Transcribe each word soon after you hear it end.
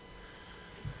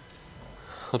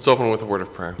Let's open with a word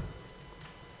of prayer.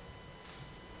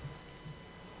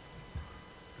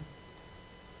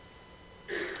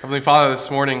 Heavenly Father, this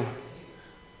morning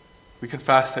we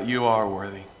confess that you are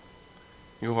worthy.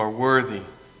 You are worthy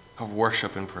of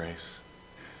worship and praise.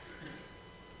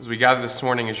 As we gather this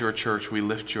morning as your church, we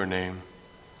lift your name,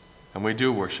 and we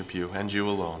do worship you and you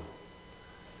alone.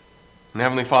 And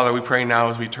Heavenly Father, we pray now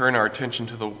as we turn our attention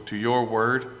to your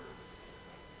word,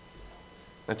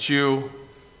 that you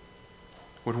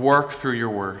would work through your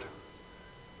word,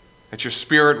 that your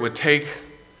Spirit would take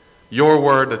your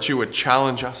word, that you would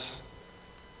challenge us,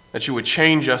 that you would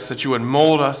change us, that you would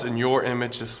mold us in your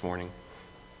image this morning.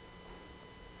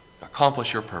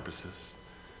 Accomplish your purposes,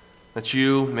 that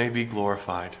you may be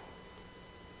glorified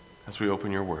as we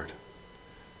open your word.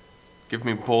 Give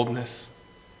me boldness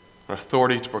and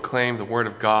authority to proclaim the word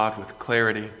of God with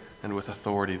clarity and with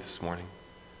authority this morning.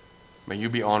 May you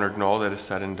be honored in all that is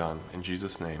said and done. In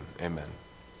Jesus' name, amen.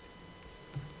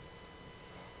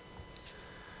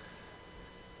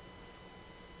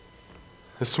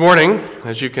 This morning,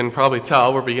 as you can probably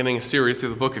tell, we're beginning a series through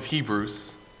the book of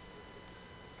Hebrews.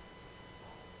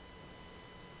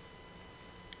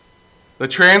 The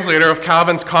translator of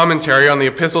Calvin's commentary on the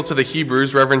Epistle to the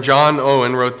Hebrews, Reverend John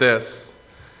Owen, wrote this: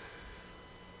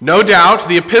 "No doubt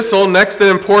the epistle next in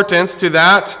importance to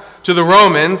that to the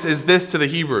Romans is this to the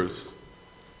Hebrews."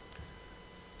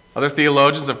 Other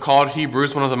theologians have called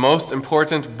Hebrews one of the most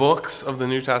important books of the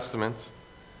New Testament.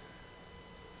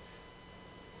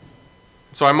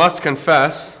 So I must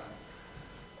confess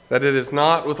that it is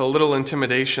not with a little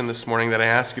intimidation this morning that I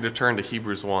ask you to turn to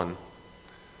Hebrews 1.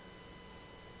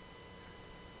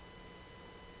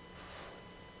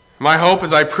 My hope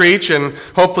as I preach, and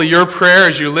hopefully your prayer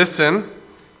as you listen,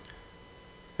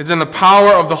 is in the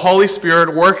power of the Holy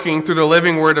Spirit working through the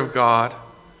living Word of God.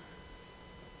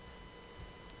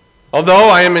 Although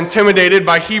I am intimidated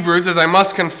by Hebrews, as I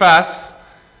must confess,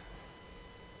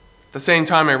 at the same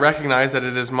time I recognize that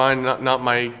it is not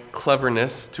my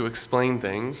cleverness to explain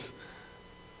things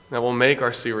that will make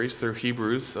our series through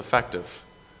Hebrews effective.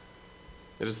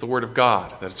 It is the Word of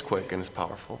God that is quick and is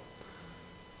powerful.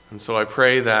 And so I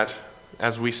pray that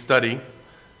as we study,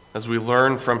 as we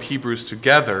learn from Hebrews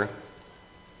together,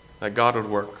 that God would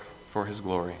work for his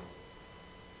glory.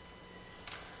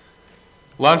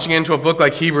 Launching into a book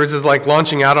like Hebrews is like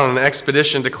launching out on an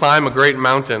expedition to climb a great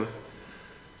mountain.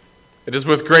 It is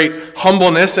with great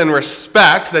humbleness and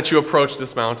respect that you approach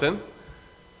this mountain,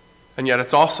 and yet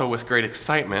it's also with great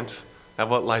excitement at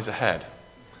what lies ahead.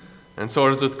 And so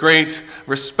it is with great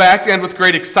respect and with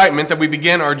great excitement that we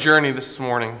begin our journey this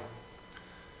morning.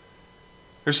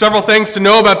 There's several things to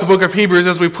know about the book of Hebrews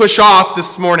as we push off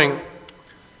this morning.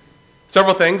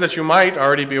 Several things that you might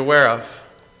already be aware of.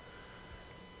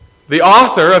 The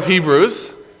author of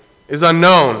Hebrews is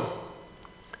unknown.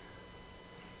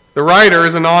 The writer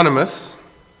is anonymous.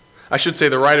 I should say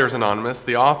the writer is anonymous.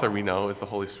 The author, we know, is the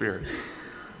Holy Spirit.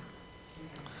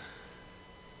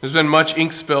 There's been much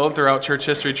ink spilled throughout church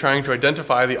history trying to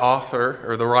identify the author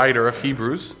or the writer of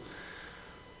Hebrews.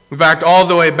 In fact, all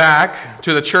the way back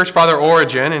to the church father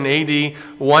Origen in AD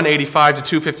 185 to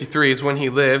 253 is when he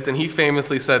lived, and he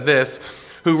famously said this: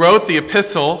 "Who wrote the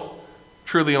epistle,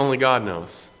 truly only God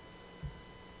knows."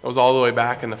 That was all the way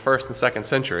back in the 1st and 2nd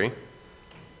century.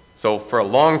 So for a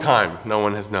long time, no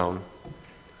one has known.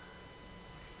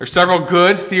 There's several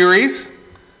good theories.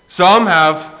 Some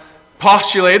have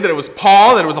postulated that it was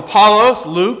Paul, that it was Apollos,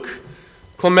 Luke,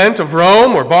 Clement of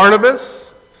Rome, or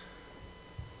Barnabas.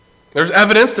 There's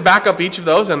evidence to back up each of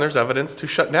those, and there's evidence to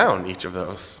shut down each of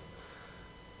those.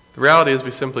 The reality is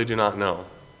we simply do not know.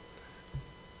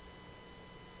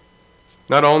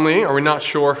 Not only are we not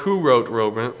sure who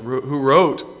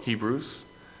wrote Hebrews,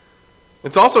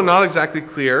 it's also not exactly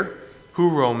clear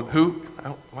why do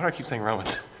I keep saying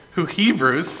Romans? Who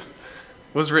Hebrews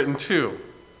was written to.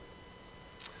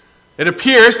 It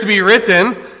appears to be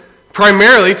written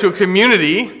primarily to a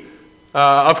community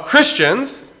of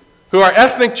Christians who are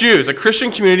ethnic Jews, a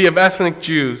Christian community of ethnic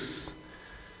Jews.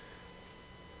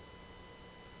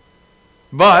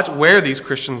 But where these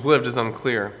Christians lived is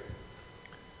unclear.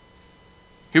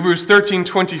 Hebrews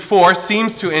 13:24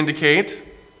 seems to indicate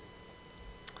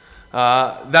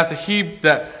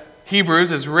that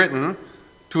Hebrews is written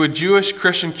to a Jewish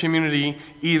Christian community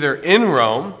either in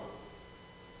Rome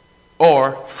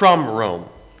or from Rome.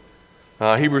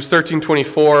 Hebrews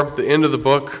 13:24, the end of the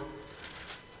book,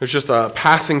 there's just a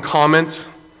passing comment.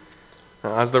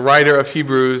 As the writer of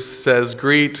Hebrews says,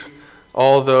 "Greet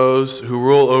all those who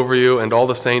rule over you and all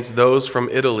the saints, those from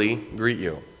Italy greet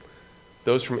you."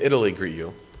 Those from Italy greet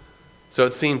you. So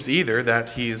it seems either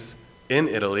that he's in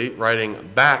Italy,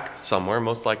 writing back somewhere,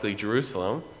 most likely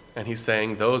Jerusalem, and he's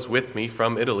saying, those with me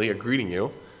from Italy are greeting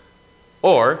you.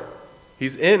 Or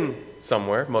he's in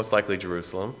somewhere, most likely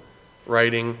Jerusalem,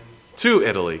 writing to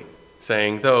Italy,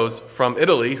 saying, those from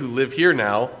Italy who live here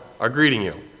now are greeting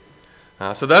you.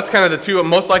 So that's kind of the two,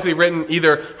 most likely written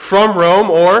either from Rome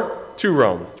or to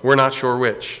Rome. We're not sure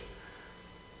which.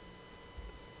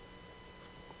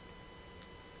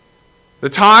 The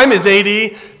time is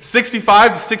AD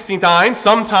 65 to 69,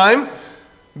 sometime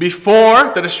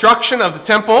before the destruction of the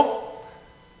temple.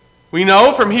 We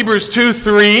know from Hebrews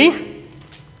 2:3,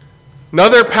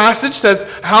 another passage says,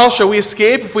 how shall we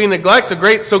escape if we neglect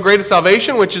so great a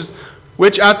salvation,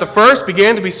 which at the first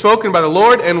began to be spoken by the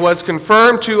Lord and was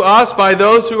confirmed to us by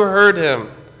those who heard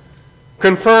him.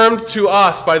 Confirmed to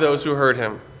us by those who heard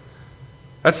him.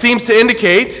 That seems to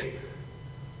indicate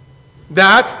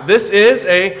that this is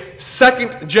a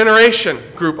second generation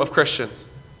group of Christians.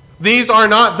 These are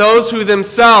not those who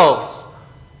themselves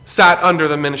sat under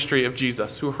the ministry of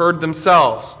Jesus, who heard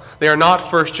themselves. They are not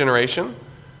first generation.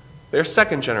 They are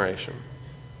second generation.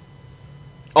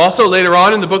 Also, later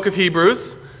on in the book of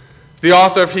Hebrews, the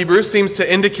author of Hebrews seems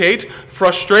to indicate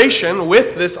frustration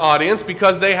with this audience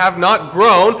because they have not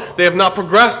grown, they have not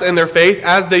progressed in their faith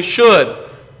as they should.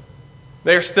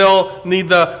 They still need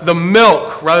the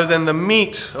milk rather than the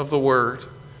meat of the word,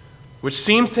 which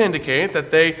seems to indicate that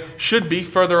they should be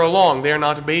further along. They are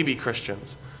not baby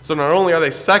Christians. So not only are they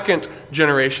second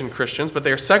generation Christians, but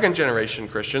they are second generation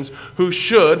Christians who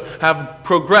should have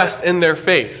progressed in their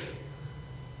faith.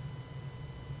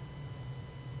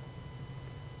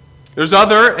 There's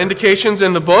other indications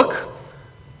in the book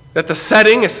that the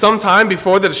setting is sometime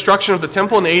before the destruction of the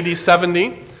temple in AD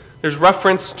 70. There's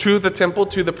reference to the temple,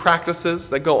 to the practices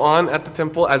that go on at the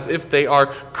temple as if they are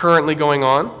currently going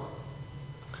on.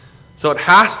 So it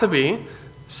has to be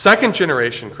second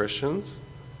generation Christians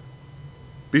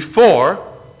before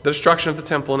the destruction of the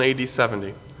temple in AD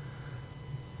 70.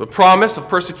 The promise of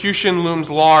persecution looms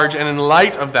large, and in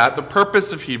light of that, the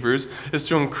purpose of Hebrews is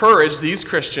to encourage these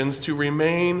Christians to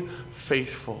remain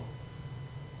faithful.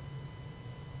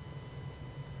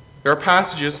 There are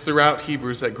passages throughout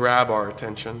Hebrews that grab our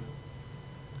attention.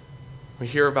 We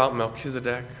hear about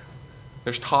Melchizedek.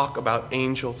 There's talk about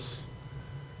angels.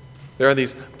 There are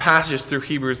these passages through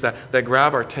Hebrews that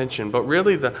grab our attention. But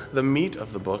really the meat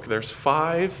of the book, there's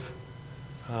 5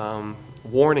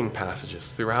 warning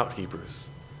passages throughout Hebrews.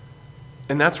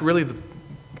 And that's really the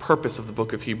purpose of the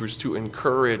book of Hebrews, to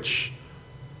encourage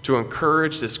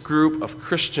this group of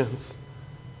Christians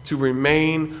to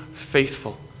remain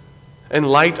faithful in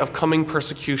light of coming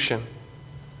persecution,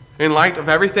 in light of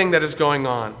everything that is going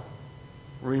on.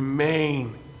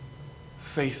 Remain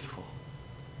faithful.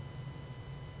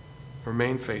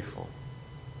 Remain faithful.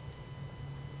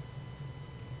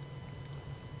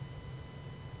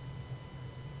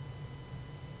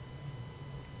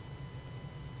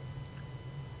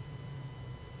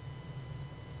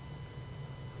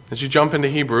 As you jump into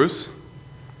Hebrews,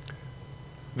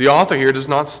 the author here does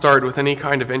not start with any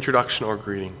kind of introduction or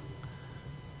greeting.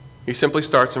 He simply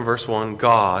starts in verse 1,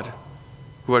 God,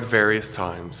 who at various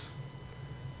times.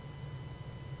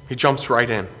 He jumps right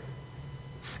in.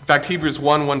 In fact, Hebrews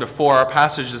 1:1-4, our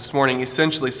passage this morning,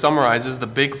 essentially summarizes the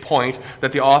big point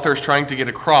that the author is trying to get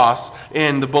across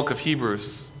in the book of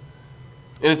Hebrews.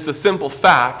 And it's the simple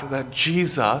fact that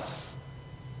Jesus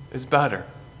is better.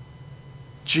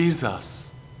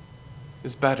 Jesus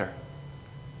is better.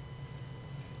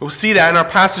 We'll see that in our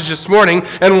passage this morning,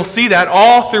 and we'll see that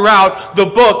all throughout the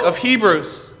book of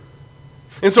Hebrews.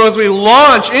 And so as we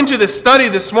launch into this study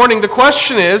this morning, the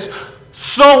question is,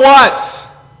 so what?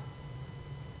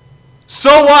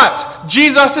 So what?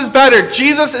 Jesus is better.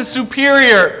 Jesus is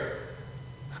superior.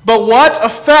 But what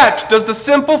effect does the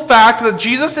simple fact that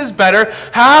Jesus is better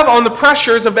have on the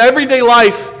pressures of everyday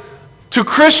life to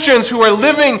Christians who are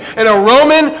living in a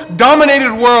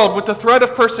Roman-dominated world with the threat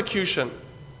of persecution?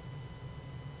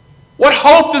 What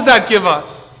hope does that give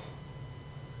us?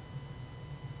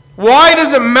 Why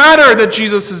does it matter that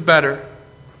Jesus is better?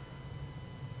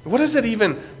 What does it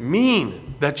even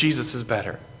mean that Jesus is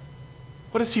better?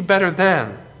 What is he better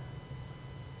than?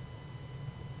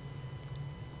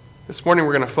 This morning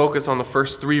we're going to focus on the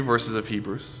first 3 verses of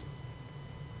Hebrews.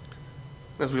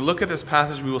 As we look at this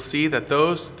passage, we will see that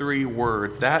those 3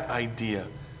 words, that idea,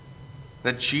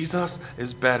 that Jesus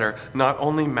is better, not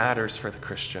only matters for the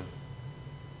Christian,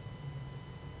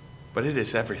 but it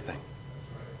is everything.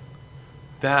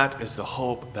 That is the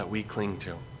hope that we cling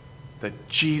to, that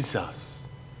Jesus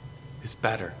is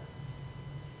better.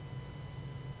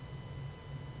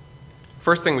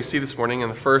 First thing we see this morning in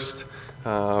the first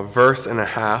verse and a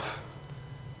half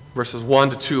verses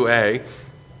 1 to 2a,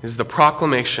 is the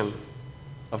proclamation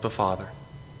of the Father.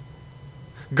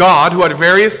 God, who at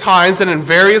various times and in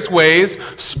various ways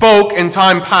spoke in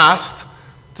time past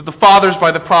to the fathers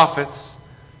by the prophets,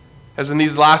 has in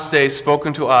these last days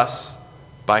spoken to us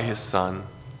by his Son.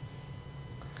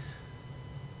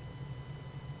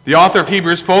 The author of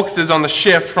Hebrews focuses on the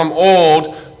shift from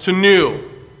old to new,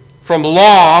 from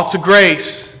law to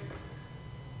grace.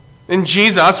 In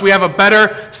Jesus, we have a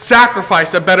better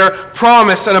sacrifice, a better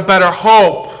promise, and a better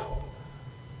hope.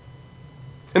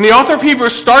 And the author of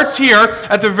Hebrews starts here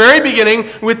at the very beginning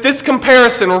with this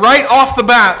comparison right off the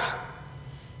bat.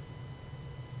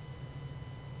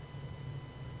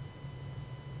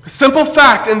 A simple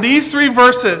fact in these 3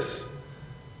 verses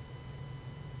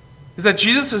is that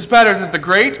Jesus is better than the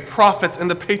great prophets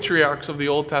and the patriarchs of the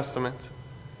Old Testament.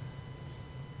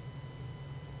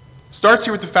 It starts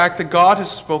here with the fact that God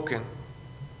has spoken.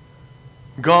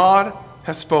 God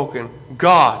has spoken.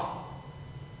 God,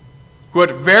 who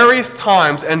at various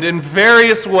times and in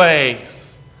various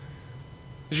ways.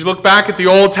 As you look back at the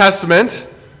Old Testament,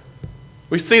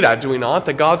 we see that, do we not?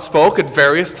 That God spoke at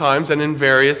various times and in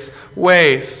various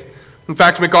ways. In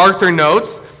fact, MacArthur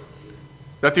notes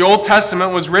that the Old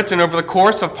Testament was written over the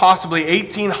course of possibly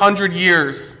 1,800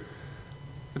 years.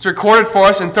 It's recorded for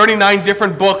us in 39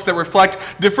 different books that reflect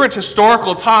different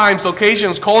historical times,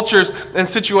 locations, cultures, and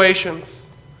situations.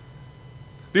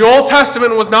 The Old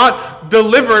Testament was not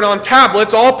delivered on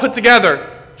tablets, all put together.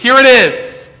 Here it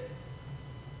is.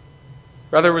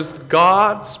 Rather, it was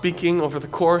God speaking over the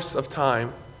course of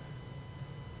time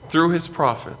through his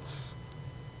prophets.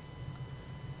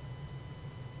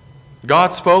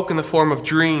 God spoke in the form of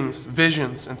dreams,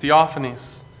 visions, and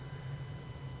theophanies.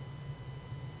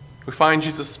 We find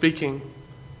Jesus speaking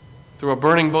through a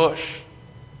burning bush,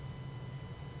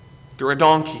 through a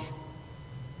donkey,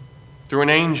 through an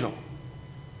angel.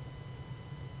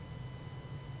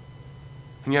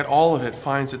 And yet all of it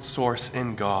finds its source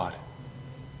in God.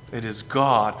 It is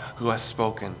God who has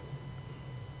spoken.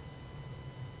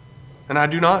 And I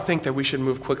do not think that we should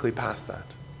move quickly past that.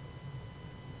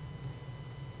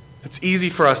 It's easy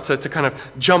for us to kind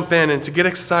of jump in and to get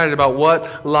excited about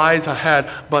what lies ahead,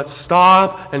 but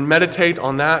stop and meditate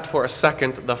on that for a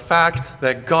second, the fact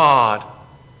that God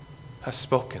has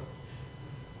spoken.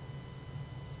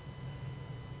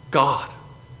 God.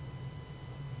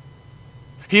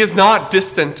 He is not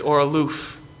distant or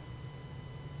aloof.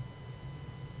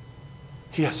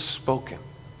 He has spoken.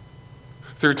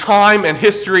 Through time and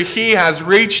history, he has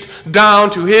reached down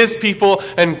to his people,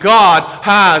 and God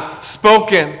has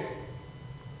spoken.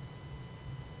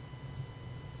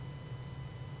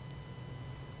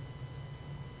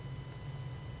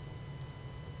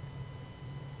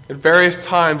 At various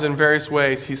times and various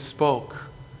ways, he spoke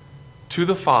to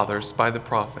the fathers by the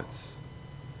prophets.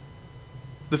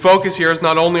 The focus here is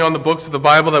not only on the books of the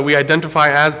Bible that we identify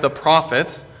as the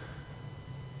prophets,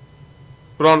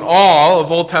 but on all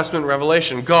of Old Testament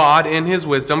revelation. God, in his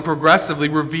wisdom, progressively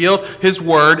revealed his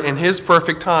word in his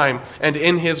perfect time and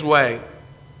in his way.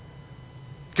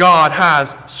 God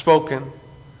has spoken.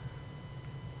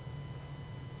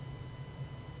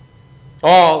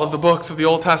 All of the books of the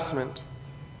Old Testament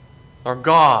are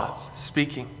God's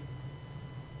speaking.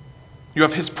 You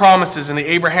have his promises in the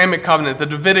Abrahamic covenant, the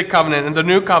Davidic covenant, and the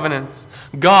new covenants.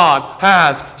 God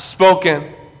has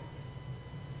spoken.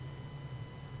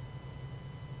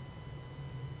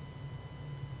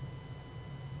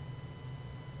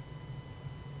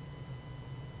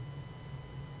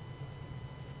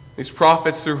 These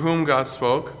prophets through whom God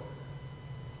spoke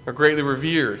are greatly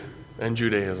revered in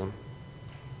Judaism.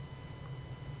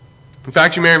 In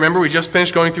fact, you may remember we just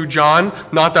finished going through John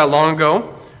not that long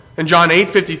ago. In John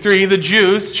 8:53, the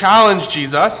Jews challenge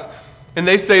Jesus, and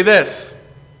they say this: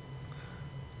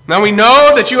 "Now we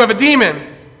know that you have a demon.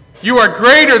 You are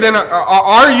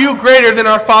you greater than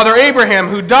our father Abraham,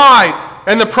 who died,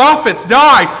 and the prophets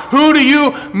died? Who do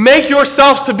you make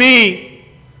yourself to be?"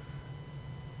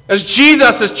 As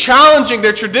Jesus is challenging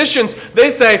their traditions,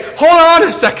 they say, "Hold on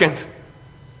a second.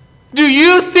 Do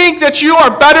you think that you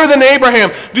are better than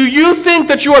Abraham? Do you think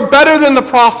that you are better than the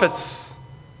prophets?"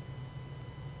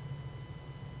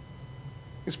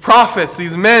 These prophets,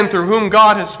 these men through whom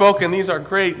God has spoken, these are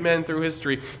great men through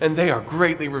history, and they are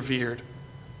greatly revered.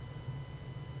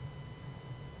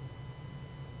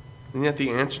 And yet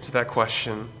the answer to that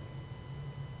question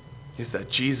is that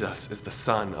Jesus is the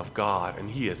Son of God,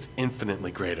 and he is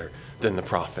infinitely greater than the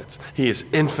prophets. He is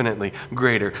infinitely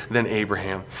greater than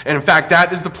Abraham. And in fact,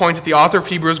 that is the point that the author of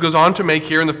Hebrews goes on to make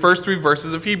here in the first 3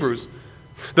 verses of Hebrews.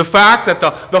 The fact that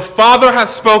the Father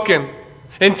has spoken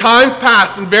In times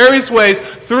past, in various ways,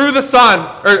 through the Son,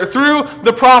 or through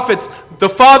the prophets, the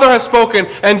Father has spoken,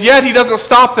 and yet he doesn't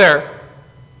stop there.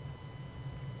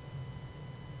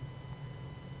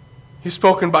 He's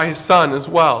spoken by his Son as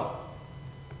well.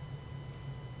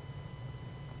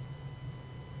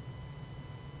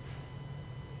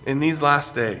 In these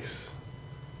last days,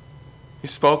 he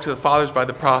spoke to the fathers by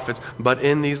the prophets, but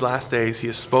in these last days he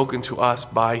has spoken to us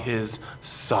by his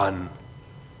Son.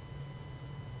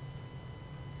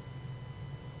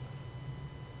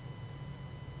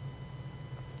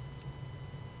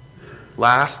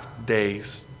 Last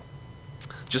days.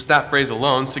 Just that phrase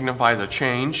alone signifies a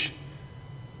change.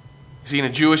 You see, in a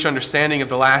Jewish understanding of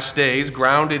the last days,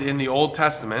 grounded in the Old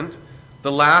Testament,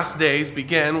 the last days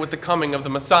begin with the coming of the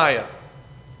Messiah.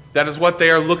 That is what they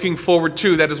are looking forward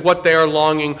to. That is what they are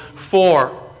longing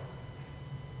for.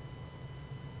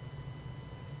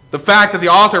 The fact that the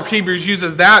author of Hebrews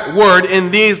uses that word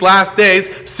in these last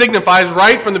days signifies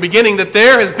right from the beginning that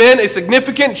there has been a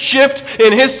significant shift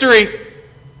in history.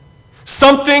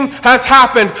 Something has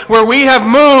happened where we have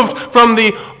moved from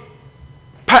the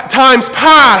times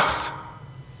past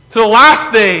to the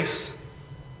last days.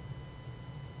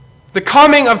 The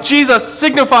coming of Jesus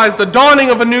signifies the dawning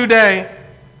of a new day.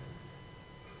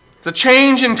 The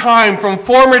change in time from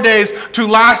former days to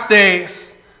last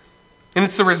days. And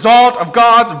it's the result of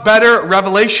God's better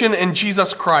revelation in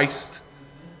Jesus Christ.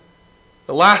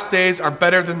 The last days are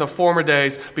better than the former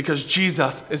days because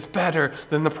Jesus is better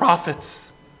than the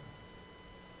prophets.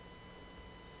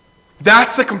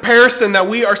 That's the comparison that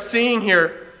we are seeing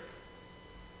here.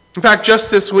 In fact,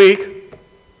 just this week,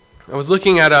 I was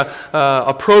looking at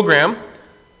a program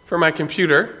for my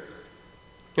computer.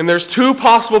 And there's two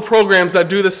possible programs that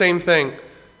do the same thing.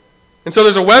 And so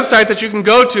there's a website that you can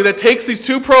go to that takes these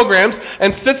two programs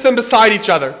and sits them beside each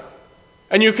other.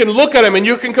 And you can look at them and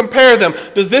you can compare them.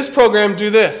 Does this program do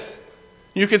this?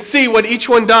 You can see what each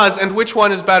one does and which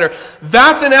one is better.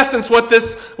 That's in essence what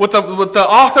the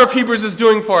author of Hebrews is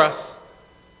doing for us.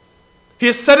 He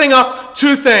is setting up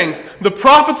two things, the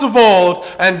prophets of old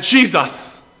and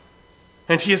Jesus.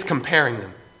 And he is comparing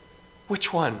them.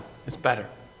 Which one is better?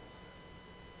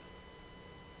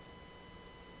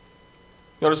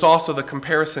 Notice also the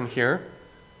comparison here.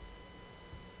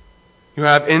 You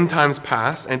have in times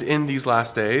past and in these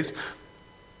last days,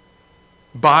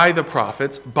 by the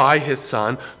prophets, by his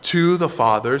Son, to the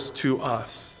fathers, to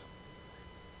us.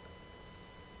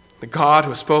 The God who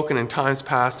has spoken in times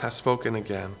past has spoken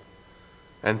again.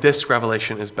 And this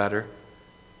revelation is better.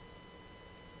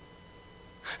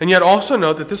 And yet also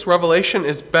note that this revelation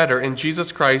is better in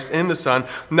Jesus Christ, in the Son,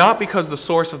 not because the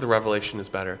source of the revelation is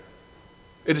better.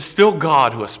 It is still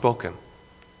God who has spoken,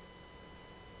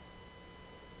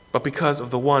 but because of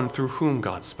the one through whom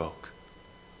God spoke.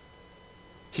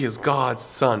 He is God's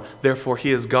Son, therefore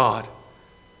he is God.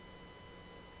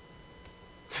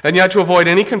 And yet, to avoid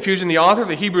any confusion, the author of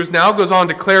the Hebrews now goes on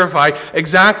to clarify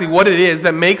exactly what it is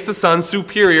that makes the Son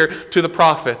superior to the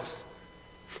prophets.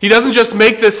 He doesn't just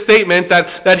make this statement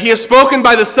that he has spoken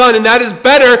by the Son, and that is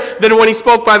better than when he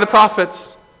spoke by the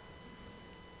prophets,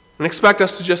 and expect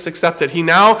us to just accept it. He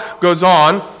now goes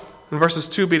on in verses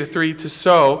 2b to 3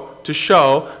 to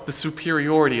show the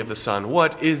superiority of the Son.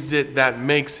 What is it that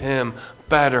makes him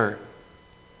better?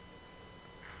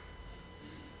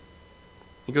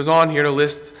 He goes on here to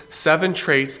list 7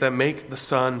 traits that make the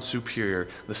Son superior.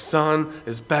 The Son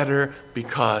is better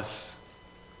because.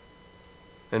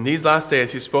 In these last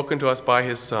days, he's spoken to us by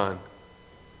his Son,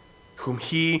 whom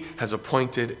he has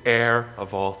appointed heir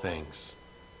of all things.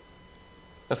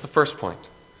 That's the first point.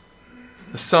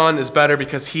 The Son is better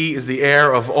because he is the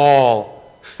heir of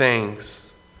all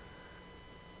things.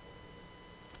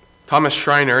 Thomas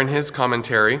Schreiner, in his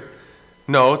commentary,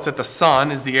 notes that the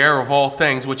Son is the heir of all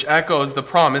things, which echoes the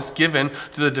promise given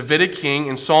to the Davidic king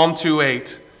in Psalm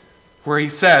 2:8, where he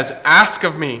says, "Ask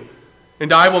of me,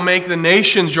 and I will make the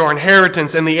nations your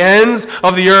inheritance and the ends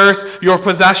of the earth your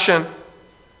possession."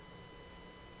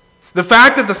 The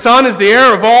fact that the Son is the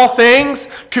heir of all things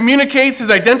communicates his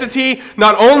identity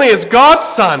not only as God's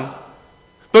Son,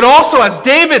 but also as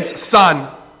David's son.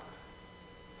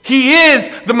 He is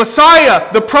the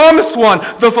Messiah, the promised one,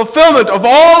 the fulfillment of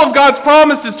all of God's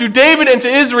promises to David and to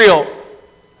Israel.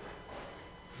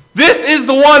 This is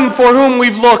the one for whom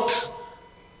we've looked.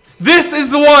 This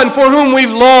is the one for whom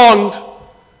we've longed.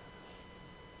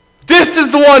 This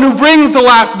is the one who brings the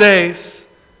last days.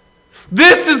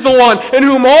 This is the one in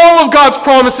whom all of God's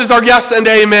promises are yes and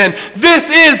amen. This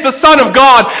is the Son of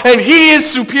God, and he is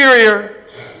superior.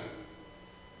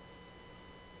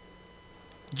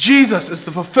 Jesus is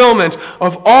the fulfillment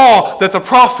of all that the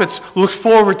prophets looked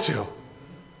forward to.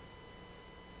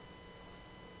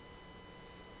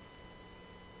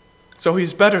 So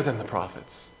he's better than the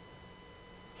prophets.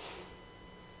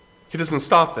 He doesn't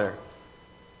stop there.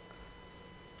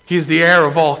 He is the heir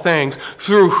of all things,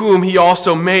 through whom he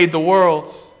also made the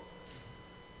worlds.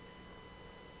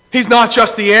 He's not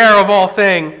just the heir of all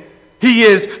things. He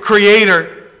is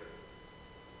creator.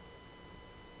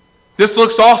 This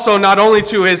looks also not only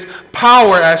to his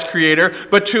power as creator,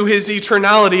 but to his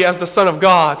eternality as the Son of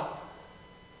God.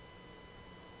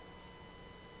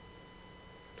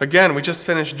 Again, we just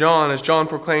finished John, as John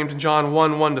proclaimed in John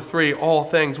 1:1-3, all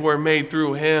things were made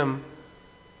through him.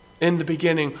 In the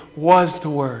beginning was the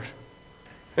Word.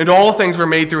 And all things were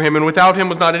made through him, and without him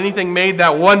was not anything made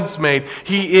that was made.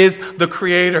 He is the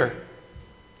creator.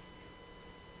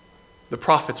 The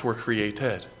prophets were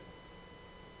created.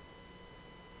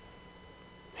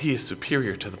 He is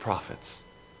superior to the prophets,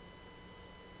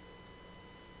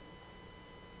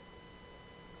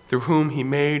 through whom he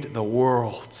made the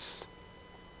worlds.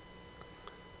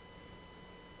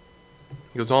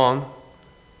 He goes on.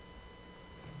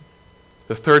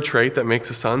 The third trait that makes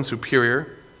the Son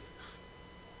superior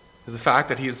is the fact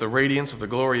that he is the radiance of the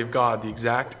glory of God, the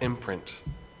exact imprint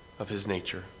of his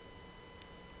nature.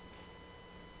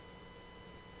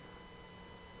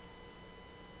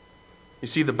 You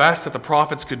see, the best that the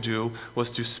prophets could do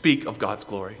was to speak of God's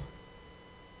glory.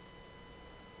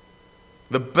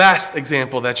 The best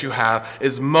example that you have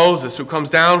is Moses, who comes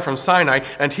down from Sinai,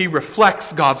 and he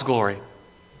reflects God's glory.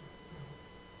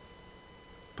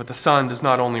 But the Son does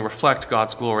not only reflect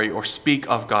God's glory or speak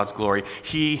of God's glory,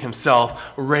 he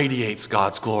himself radiates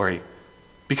God's glory,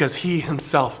 because he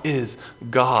himself is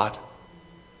God.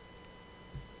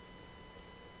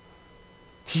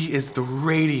 He is the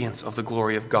radiance of the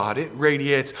glory of God. It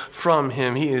radiates from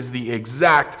him. He is the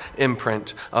exact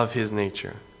imprint of his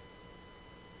nature.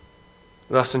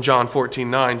 Thus in John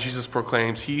 14:9, Jesus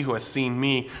proclaims, "He who has seen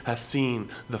me has seen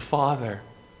the Father."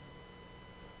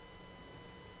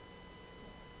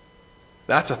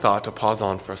 That's a thought to pause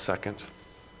on for a second.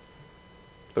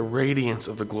 The radiance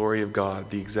of the glory of God,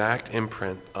 the exact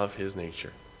imprint of his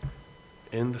nature.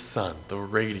 In the Son, the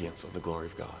radiance of the glory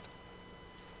of God.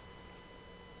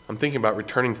 I'm thinking about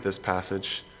returning to this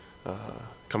passage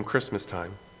come Christmas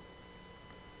time.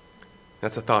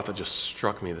 That's a thought that just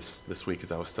struck me this week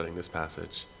as I was studying this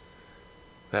passage.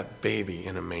 That baby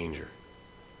in a manger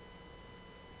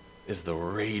is the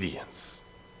radiance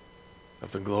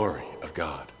of the glory of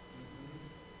God.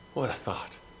 What a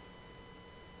thought.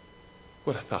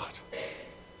 What a thought.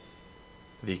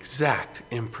 The exact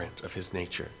imprint of his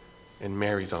nature in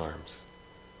Mary's arms.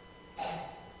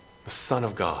 The Son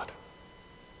of God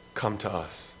come to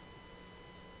us.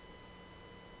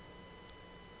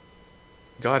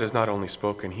 God has not only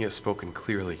spoken, he has spoken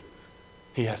clearly.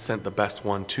 He has sent the best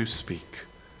one to speak.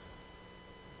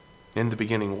 In the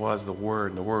beginning was the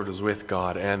Word, and the Word was with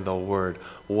God, and the Word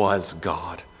was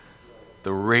God.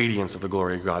 The radiance of the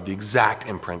glory of God, the exact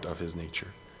imprint of his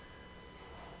nature.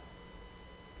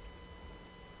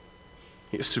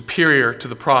 He is superior to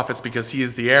the prophets because he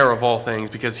is the heir of all things,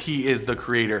 because he is the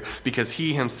creator, because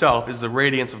he himself is the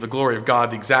radiance of the glory of God,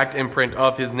 the exact imprint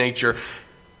of his nature,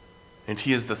 and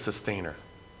he is the sustainer.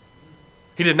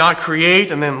 He did not create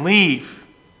and then leave.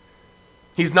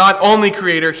 He's not only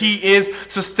creator, he is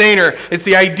sustainer. It's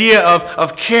the idea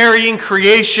of carrying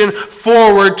creation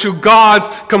forward to God's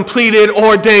completed,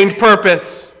 ordained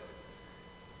purpose.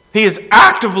 He is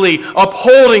actively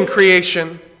upholding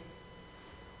creation.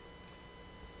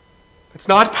 It's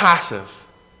not passive.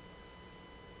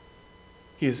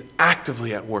 He is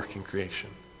actively at work in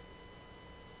creation.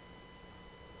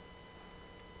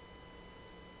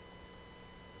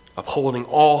 Upholding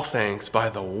all things by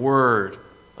the word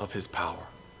of his power.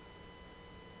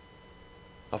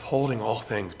 Upholding all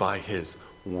things by his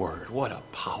word. What a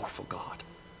powerful God.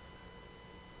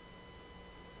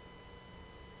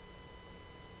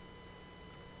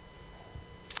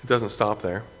 It doesn't stop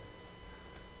there.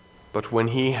 But when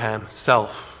he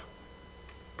himself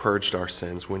purged our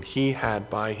sins, when he had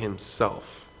by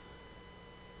himself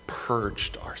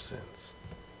purged our sins,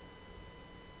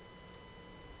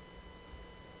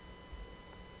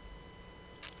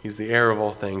 he's the heir of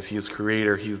all things. He is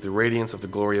creator. He is the radiance of the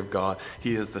glory of God.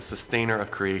 He is the sustainer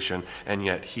of creation. And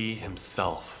yet he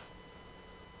himself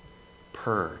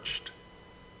purged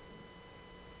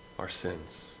our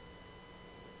sins.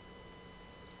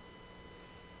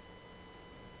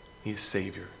 He is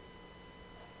Savior.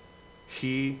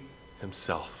 He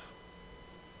himself.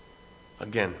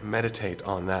 Again, meditate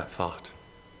on that thought.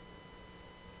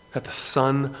 That the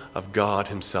Son of God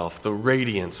himself, the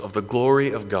radiance of the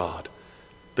glory of God,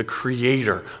 the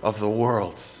creator of the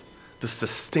worlds, the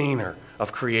sustainer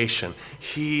of creation,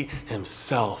 he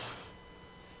himself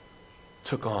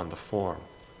took on the form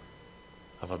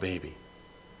of a baby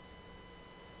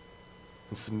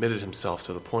and submitted himself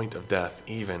to the point of death,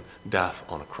 even death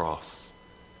on a cross.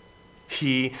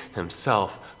 He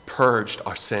himself purged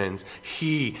our sins.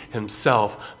 He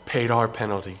himself paid our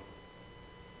penalty.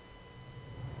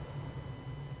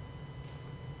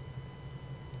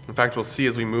 In fact, we'll see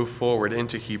as we move forward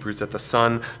into Hebrews that the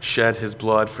Son shed his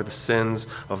blood for the sins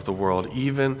of the world,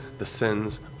 even the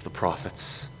sins of the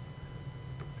prophets,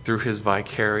 through his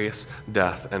vicarious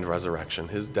death and resurrection,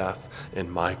 his death in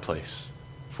my place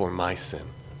for my sin.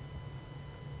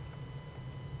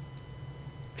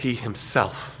 He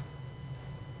himself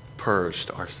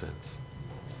purged our sins.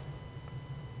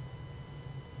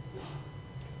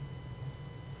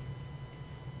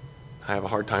 I have a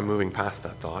hard time moving past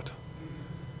that thought.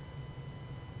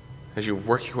 As you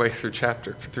work your way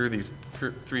through these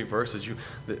three verses,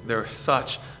 there is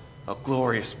such a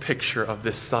glorious picture of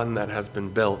this Son that has been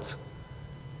built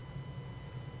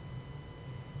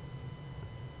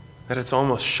that it's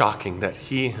almost shocking that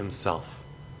he himself,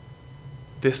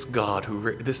 this God,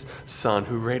 this Son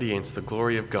who radiates the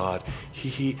glory of God,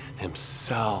 he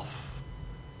himself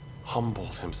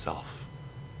humbled himself.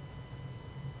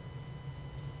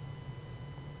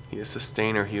 He is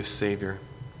sustainer, he is Savior.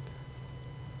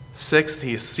 Sixth,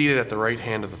 he is seated at the right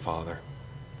hand of the Father.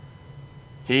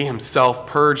 He himself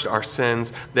purged our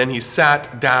sins. Then he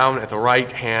sat down at the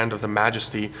right hand of the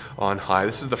Majesty on high.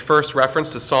 This is the first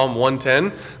reference to Psalm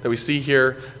 110 that we see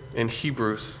here in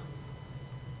Hebrews.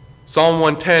 Psalm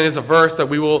 110 is a verse that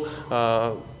we will,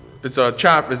 is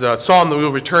a psalm that we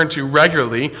will return to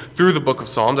regularly through the book of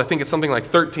Psalms. I think it's something like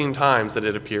 13 times that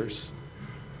it appears.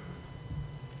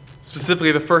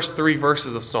 Specifically, the first 3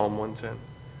 verses of Psalm 110.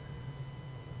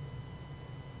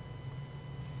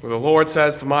 Where the Lord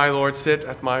says to my Lord, sit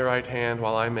at my right hand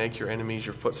while I make your enemies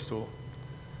your footstool.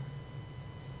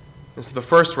 This is the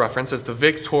first reference, as the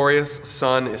victorious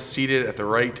Son is seated at the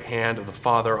right hand of the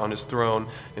Father on his throne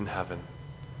in heaven.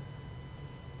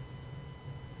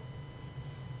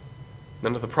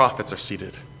 None of the prophets are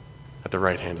seated at the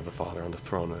right hand of the Father on the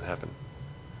throne in heaven.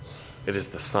 It is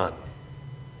the Son,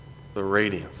 the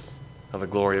radiance of the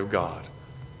glory of God,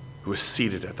 who is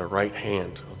seated at the right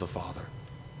hand of the Father.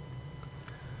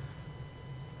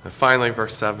 And finally,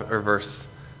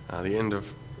 the end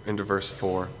of verse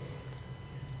 4.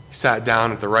 He sat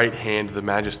down at the right hand of the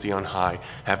Majesty on high,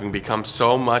 having become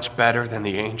so much better than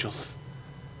the angels.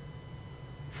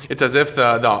 It's as if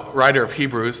the writer of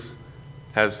Hebrews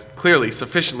has clearly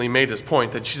sufficiently made his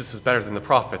point that Jesus is better than the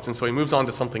prophets, and so he moves on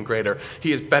to something greater.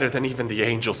 He is better than even the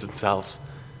angels themselves.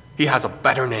 He has a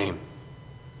better name.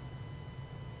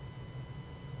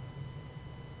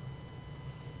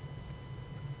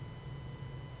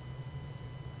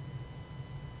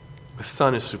 The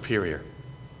Son is superior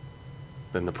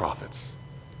than the prophets.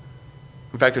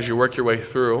 In fact, as you work your way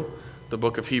through the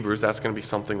book of Hebrews, that's going to be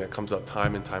something that comes up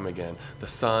time and time again. The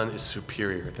Son is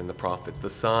superior than the prophets. The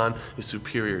Son is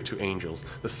superior to angels.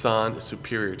 The Son is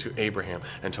superior to Abraham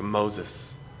and to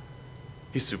Moses.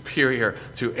 He's superior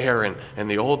to Aaron and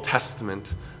the Old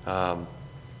Testament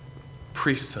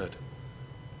priesthood.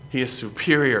 He is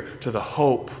superior to the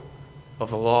hope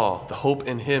of the law. The hope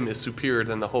in him is superior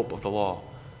than the hope of the law.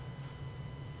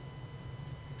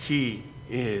 He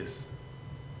is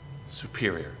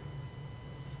superior.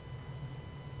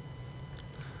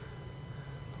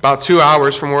 About 2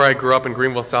 hours from where I grew up in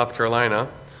Greenville, South Carolina,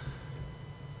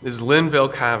 is Linville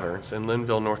Caverns in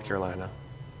Linville, North Carolina.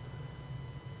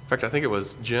 In fact, I think it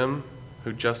was Jim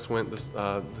who just went this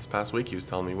past week. He was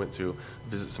telling me he went to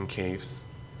visit some caves.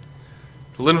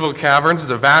 The Linville Caverns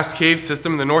is a vast cave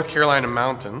system in the North Carolina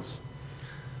mountains.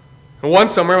 And one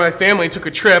summer, my family took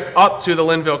a trip up to the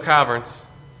Linville Caverns.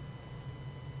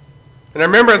 And I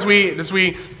remember as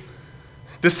we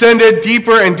descended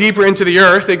deeper and deeper into the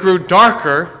earth, it grew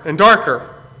darker and darker,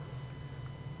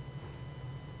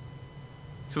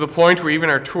 to the point where even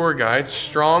our tour guide's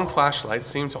strong flashlights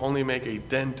seemed to only make a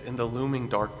dent in the looming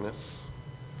darkness.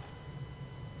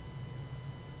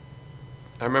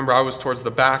 I remember I was towards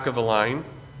the back of the line,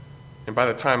 and by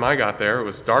the time I got there, it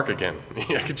was dark again.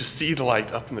 I could just see the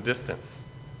light up in the distance.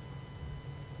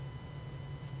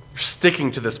 You're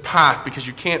sticking to this path because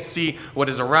you can't see what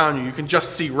is around you. You can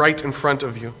just see right in front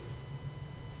of you.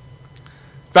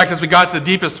 In fact, as we got to the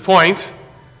deepest point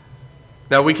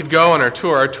that we could go on our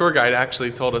tour guide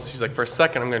actually told us, he's like, for a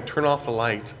second, I'm going to turn off the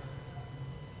light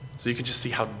so you can just see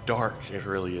how dark it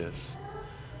really is.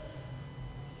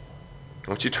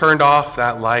 Once you turned off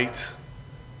that light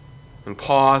and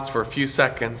paused for a few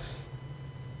seconds,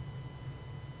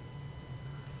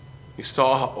 you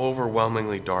saw how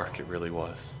overwhelmingly dark it really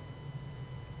was.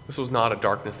 This was not a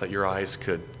darkness that your eyes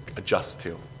could adjust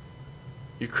to.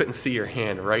 You couldn't see your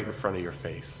hand right in front of your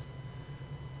face.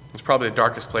 It was probably the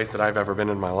darkest place that I've ever been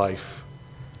in my life.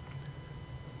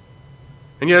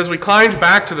 And yet as we climbed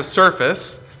back to the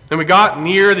surface, and we got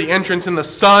near the entrance and the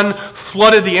sun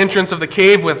flooded the entrance of the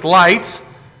cave with light,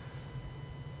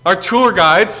 our tour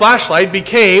guide's flashlight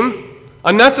became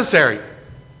unnecessary.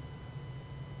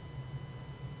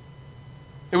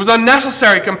 It was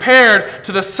unnecessary compared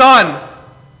to the sun.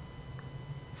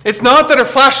 It's not that her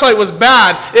flashlight was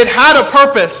bad. It had a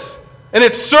purpose, and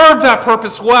it served that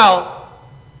purpose well.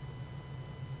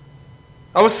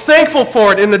 I was thankful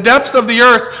for it in the depths of the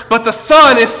earth, but the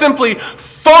sun is simply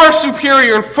far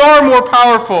superior and far more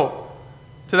powerful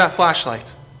to that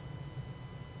flashlight.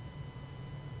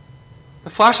 The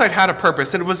flashlight had a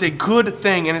purpose, and it was a good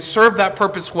thing, and it served that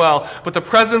purpose well, but the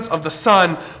presence of the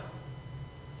sun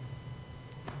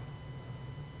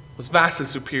was vastly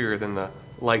superior than the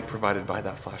light provided by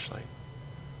that flashlight.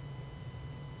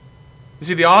 You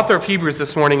see, the author of Hebrews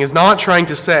this morning is not trying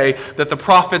to say that the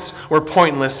prophets were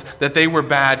pointless, that they were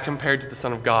bad compared to the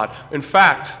Son of God. In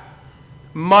fact,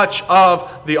 much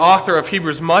of the author of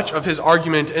Hebrews, much of his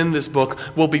argument in this book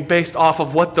will be based off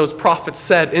of what those prophets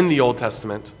said in the Old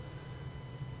Testament.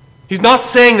 He's not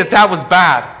saying that that was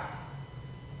bad.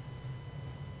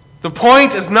 The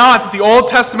point is not that the Old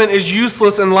Testament is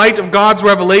useless in light of God's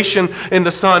revelation in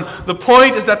the Son. The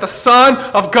point is that the Son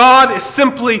of God is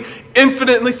simply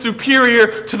infinitely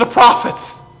superior to the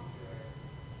prophets.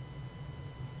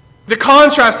 The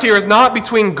contrast here is not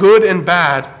between good and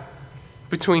bad,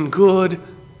 between good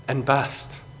and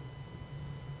best.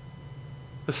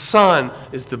 The Son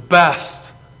is the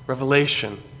best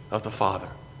revelation of the Father.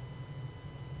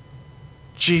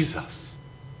 Jesus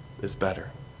is better.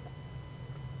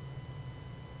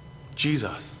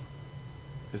 Jesus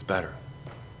is better.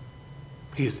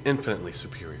 He is infinitely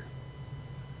superior.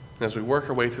 And as we work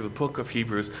our way through the book of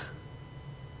Hebrews,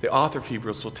 the author of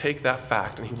Hebrews will take that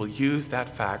fact and he will use that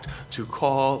fact to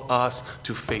call us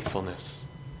to faithfulness.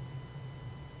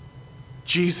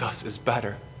 Jesus is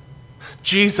better.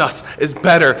 Jesus is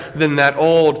better than that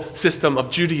old system of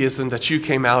Judaism that you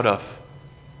came out of.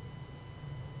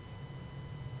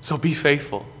 So be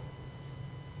faithful.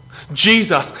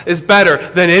 Jesus is better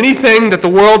than anything that the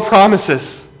world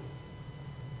promises.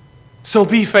 So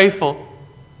be faithful.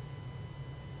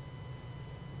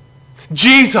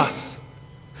 Jesus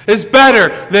is better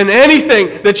than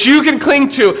anything that you can cling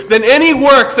to, than any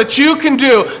works that you can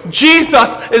do.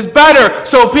 Jesus is better,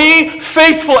 so be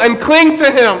faithful and cling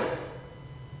to Him.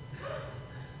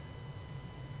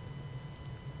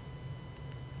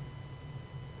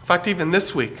 In fact, even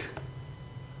this week,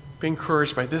 be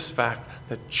encouraged by this fact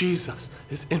that Jesus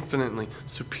is infinitely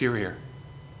superior.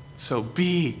 So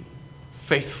be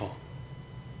faithful,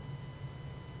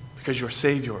 because your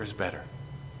Savior is better.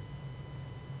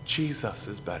 Jesus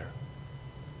is better.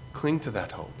 Cling to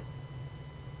that hope.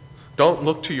 Don't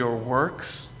look to your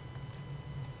works.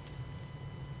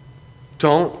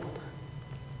 Don't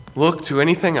look to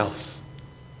anything else.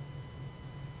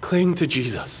 Cling to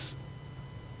Jesus,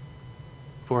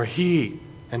 for He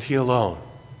and He alone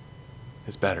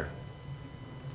is better.